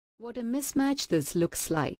What a mismatch this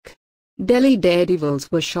looks like. Delhi Daredevils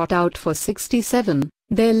were shot out for 67,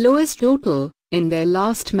 their lowest total, in their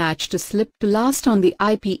last match to slip to last on the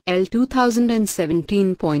IPL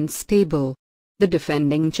 2017 points table. The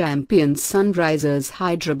defending champions Sunrisers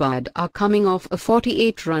Hyderabad are coming off a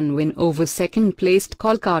 48-run win over second-placed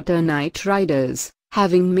Kolkata Knight Riders,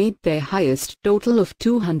 having made their highest total of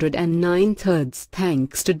 209 thirds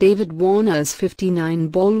thanks to David Warner's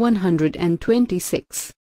 59-ball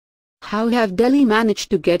 126. How have Delhi managed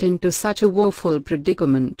to get into such a woeful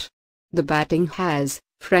predicament? The batting has,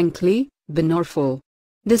 frankly, been awful.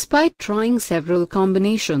 Despite trying several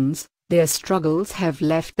combinations, their struggles have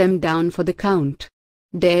left them down for the count.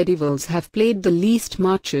 Daredevils have played the least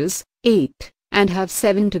matches, 8, and have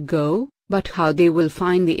 7 to go, but how they will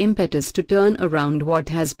find the impetus to turn around what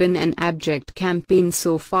has been an abject campaign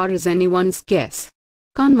so far is anyone's guess.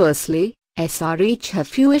 Conversely, SRH have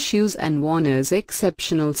few issues, and Warner's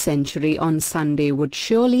exceptional century on Sunday would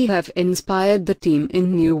surely have inspired the team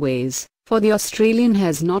in new ways, for the Australian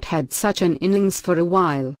has not had such an innings for a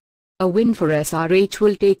while. A win for SRH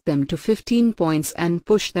will take them to 15 points and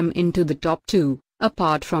push them into the top 2,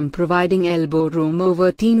 apart from providing elbow room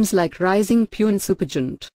over teams like Rising Pune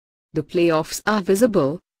Supergiant. The playoffs are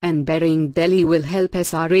visible, and burying Delhi will help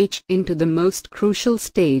SRH into the most crucial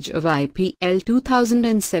stage of IPL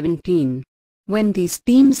 2017. When these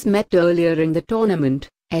teams met earlier in the tournament,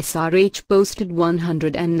 SRH posted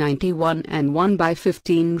 191 and won by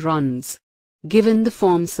 15 runs. Given the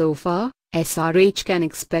form so far, SRH can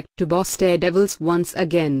expect to boss Daredevils once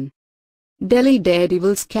again. Delhi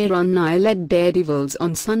Daredevils' Karan Nair led Daredevils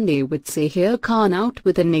on Sunday with Zahir Khan out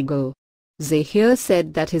with a niggle. Zahir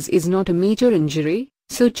said that his is not a major injury,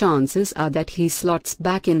 so chances are that he slots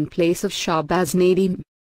back in place of Shahbaz Nadeem.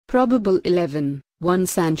 Probable 11, 1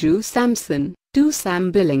 Sanju Samson, 2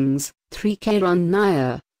 Sam Billings, 3 Karan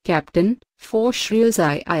Nair, captain, 4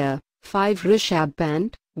 Shreyas Iyer, 5 Rishabh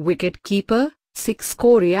Pant, wicket-keeper, 6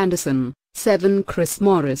 Corey Anderson, 7 Chris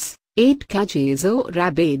Morris, 8 Kagiso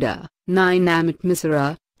Rabada, 9 Amit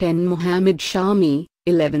Misra, 10 Mohammad Shami,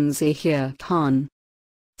 11 Zahir Khan.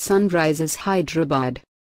 Sunrisers Hyderabad.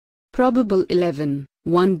 Probable 11,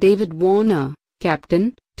 1 David Warner,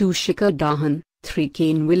 captain, 2 Shikhar Dhawan, 3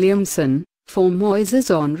 Kane Williamson, 4 Moises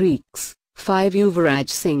Henriques, 5 Yuvraj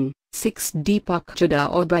Singh, 6 Deepak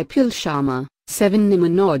Chadha or Bipul Sharma, 7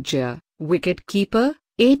 Nimanojia, wicket-keeper,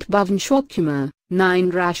 8 Bhavan Kumar, 9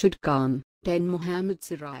 Rashid Khan, 10 Mohammad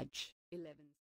Siraj, 11